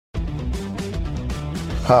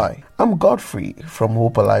Hi, I'm Godfrey from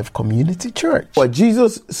Hope Alive Community Church. When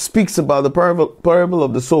Jesus speaks about the parable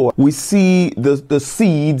of the sower, we see the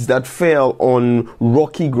seeds that fell on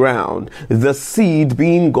rocky ground, the seed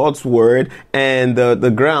being God's word and the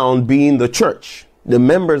ground being the church. The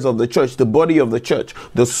members of the church, the body of the church,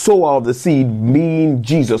 the sower of the seed being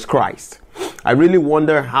Jesus Christ. I really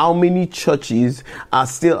wonder how many churches are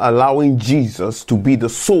still allowing Jesus to be the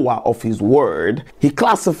sower of his word. He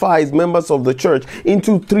classifies members of the church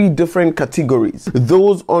into three different categories.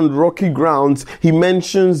 Those on rocky grounds, he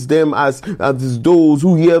mentions them as those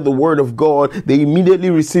who hear the word of God. They immediately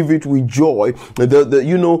receive it with joy.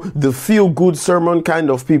 The feel-good sermon kind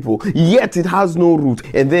of people. Yet it has no root.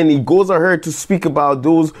 And then he goes ahead to speak about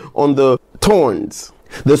those on the thorns.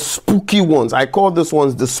 The spooky ones. I call these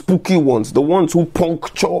ones the spooky ones. The ones who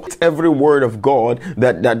puncture every word of God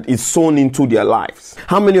that is sown into their lives.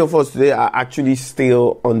 How many of us today are actually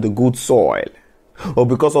still on the good soil? Or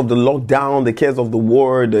because of the lockdown, the cares of the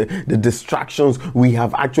world, the distractions, we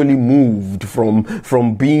have actually moved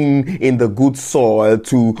from being in the good soil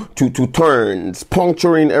to thorns,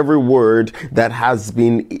 puncturing every word that has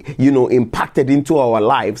been, impacted into our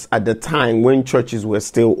lives at the time when churches were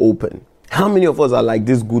still open. How many of us are like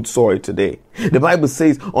this good soil today? The Bible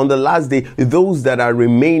says on the last day, those that are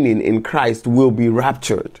remaining in Christ will be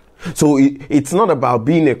raptured. So it's not about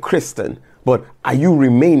being a Christian, but are you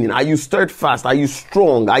remaining? Are you steadfast? Are you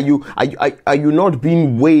strong? Are you not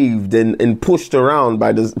being waved and pushed around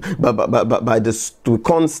by the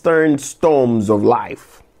constant storms of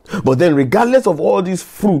life? But then regardless of all these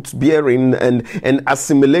fruits bearing and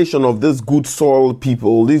assimilation of this good soil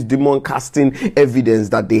people, this demon casting evidence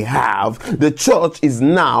that they have, the church is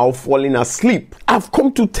now falling asleep. I've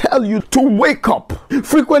come to tell you to wake up.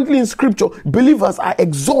 Frequently in scripture, believers are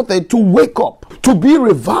exhorted to wake up, to be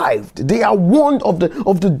revived. They are warned of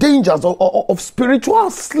the dangers of spiritual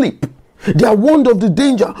sleep. They are warned of the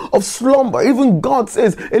danger of slumber. Even God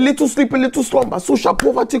says, a little sleep, a little slumber, so shall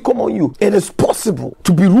poverty come on you. It is possible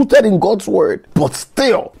to be rooted in God's word, but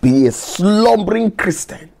still be a slumbering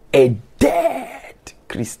Christian, a dead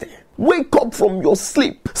Christian. Wake up from your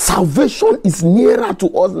sleep. Salvation is nearer to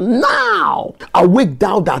us now. Awake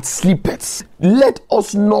thou that sleepest. Let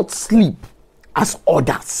us not sleep as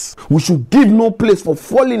others. We should give no place for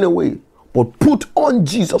falling away, but put on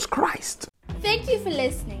Jesus Christ. Thank you for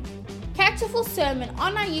listening. Catch a full sermon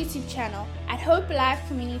on our YouTube channel at Hope Alive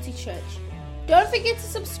Community Church. Don't forget to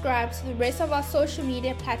subscribe to the rest of our social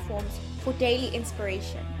media platforms for daily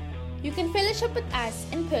inspiration. You can fellowship with us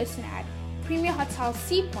in person at Premier Hotel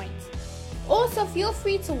Sea Point. Also, feel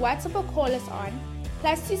free to WhatsApp or call us on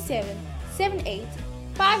 +27 78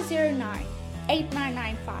 509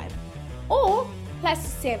 8995 or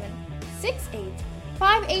 +7 68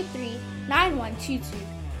 583 9122.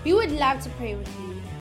 We would love to pray with you.